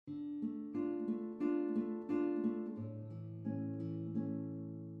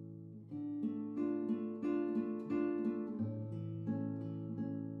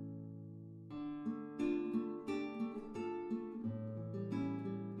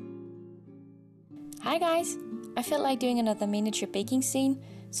Hi guys! I felt like doing another miniature baking scene,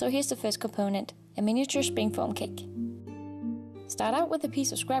 so here's the first component, a miniature springform cake. Start out with a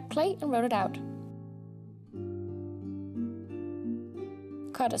piece of scrap clay and roll it out.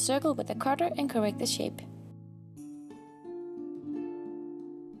 Cut a circle with a cutter and correct the shape.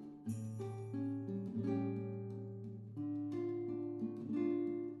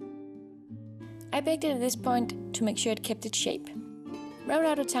 I baked it at this point to make sure it kept its shape. Roll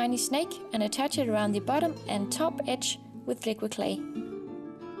out a tiny snake and attach it around the bottom and top edge with liquid clay.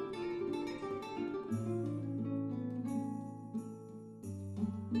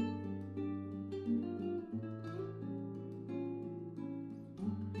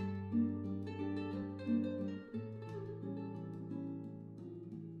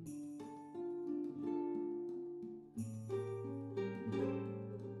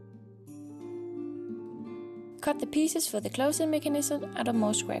 Cut the pieces for the closing mechanism out of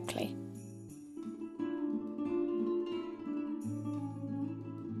more scrap clay.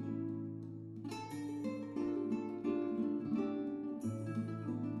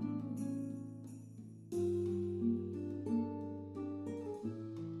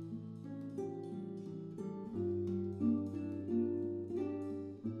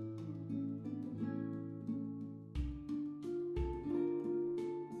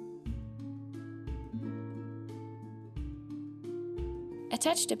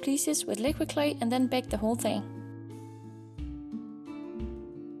 Attach the pieces with liquid clay and then bake the whole thing.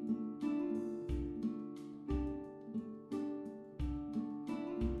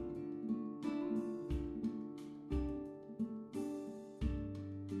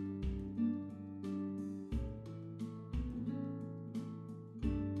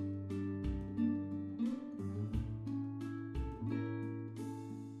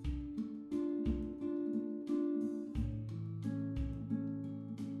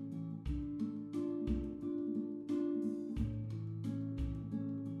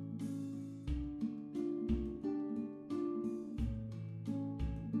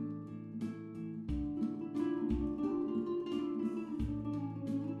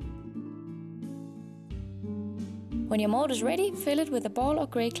 When your mold is ready, fill it with a ball of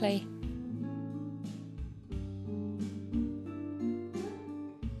grey clay.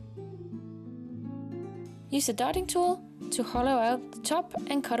 Use a dotting tool to hollow out the top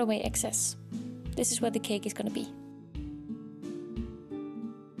and cut away excess. This is where the cake is going to be.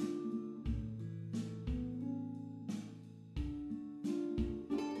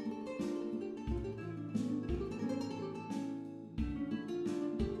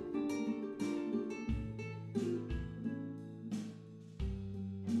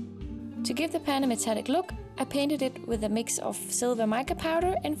 To give the pan a metallic look, I painted it with a mix of silver mica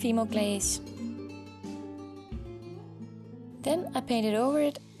powder and Fimo glaze. Then I painted over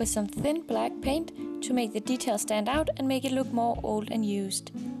it with some thin black paint to make the details stand out and make it look more old and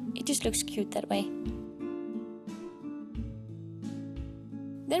used. It just looks cute that way.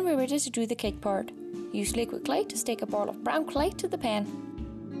 Then we're ready to do the cake part. Use liquid clay to stick a ball of brown clay to the pan.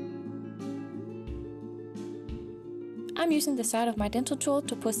 I'm using the side of my dental tool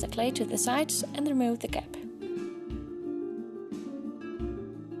to push the clay to the sides and remove the gap.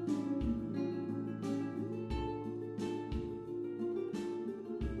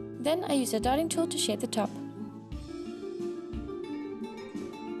 Then I use a dotting tool to shape the top.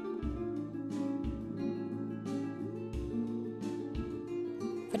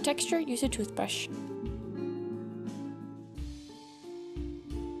 For texture, use a toothbrush.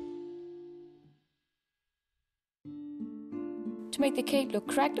 To make the cake look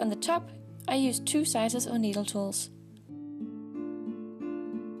cracked on the top, I used 2 sizes of needle tools.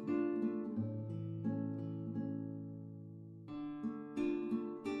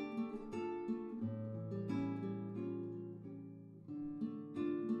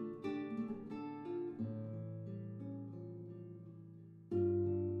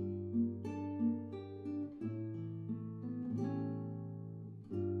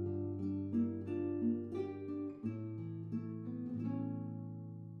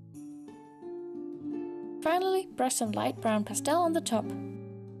 Finally, brush some light brown pastel on the top.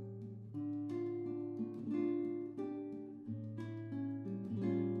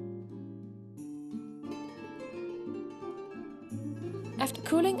 After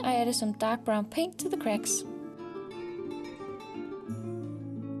cooling, I added some dark brown paint to the cracks.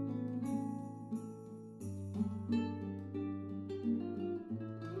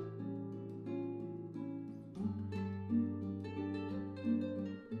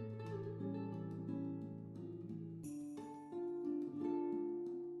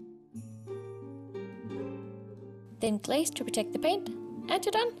 Then glaze to protect the paint, and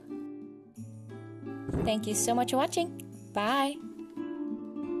you're done! Thank you so much for watching. Bye!